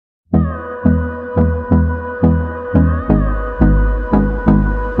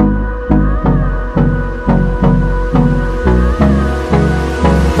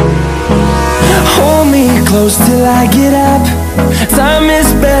close till I get up. Time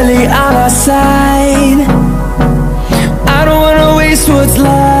is barely on our side. I don't wanna waste what's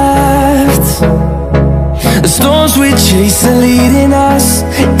left. The storms we chase are leading us,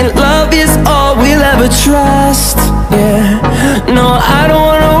 and love is all we'll ever trust. Yeah, no, I don't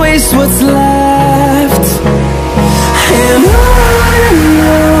wanna waste what's left. And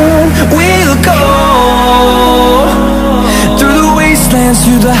on we'll go, through the wastelands,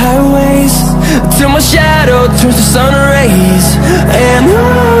 through the highways, till my shadow turns to sun rays. And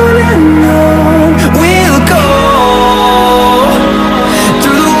on we'll go,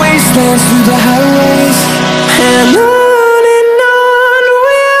 through the wastelands, through the highways, and on.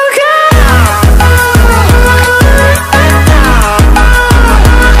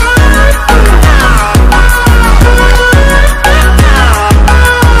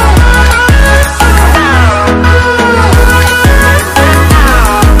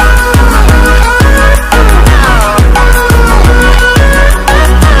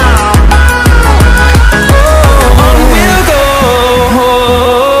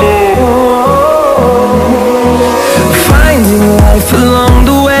 Along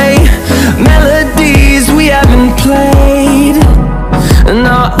the way, melodies we haven't played.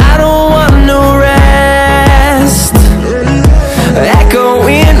 No, I don't want no rest.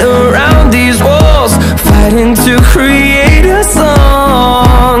 Echoing around these walls, fighting to create a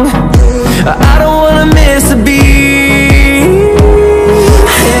song. I don't wanna miss a beat.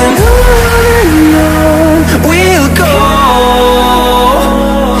 And on we'll go,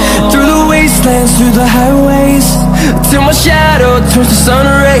 through the wastelands, through the highways, till my shadow turns to sun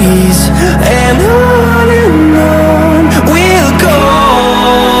rays. And on we'll go,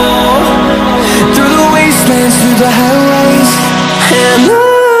 through the wastelands, through the highways, and on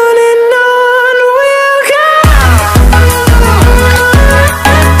we'll go.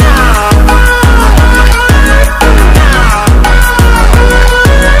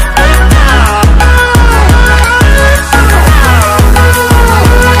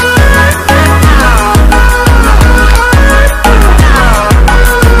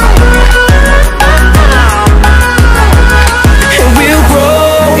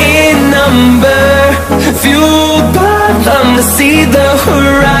 See the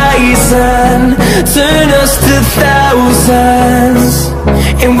horizon, turn us to thousands,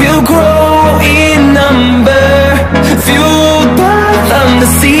 and we'll grow in number. Fueled by them to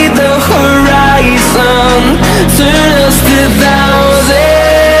see the horizon, turn us to thousands.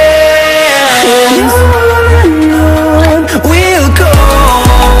 And on we'll go,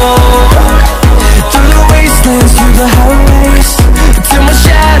 through the wastelands, through the highways, till my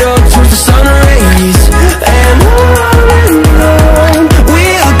shadow turns to sun rays. And on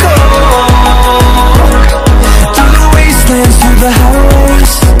we'll go, through the wastelands, through the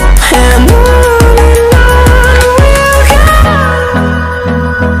highways, and on we'll go.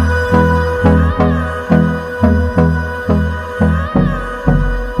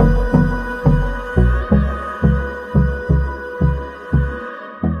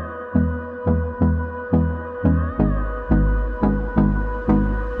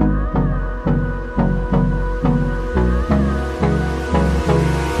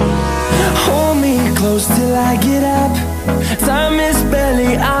 Close till I get up. Time is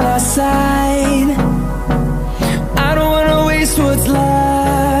barely on our side. I don't wanna waste what's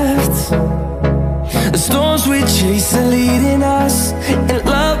left. The storms we chase are leading us, and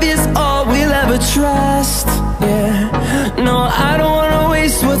love is all we'll ever trust. Yeah, no, I don't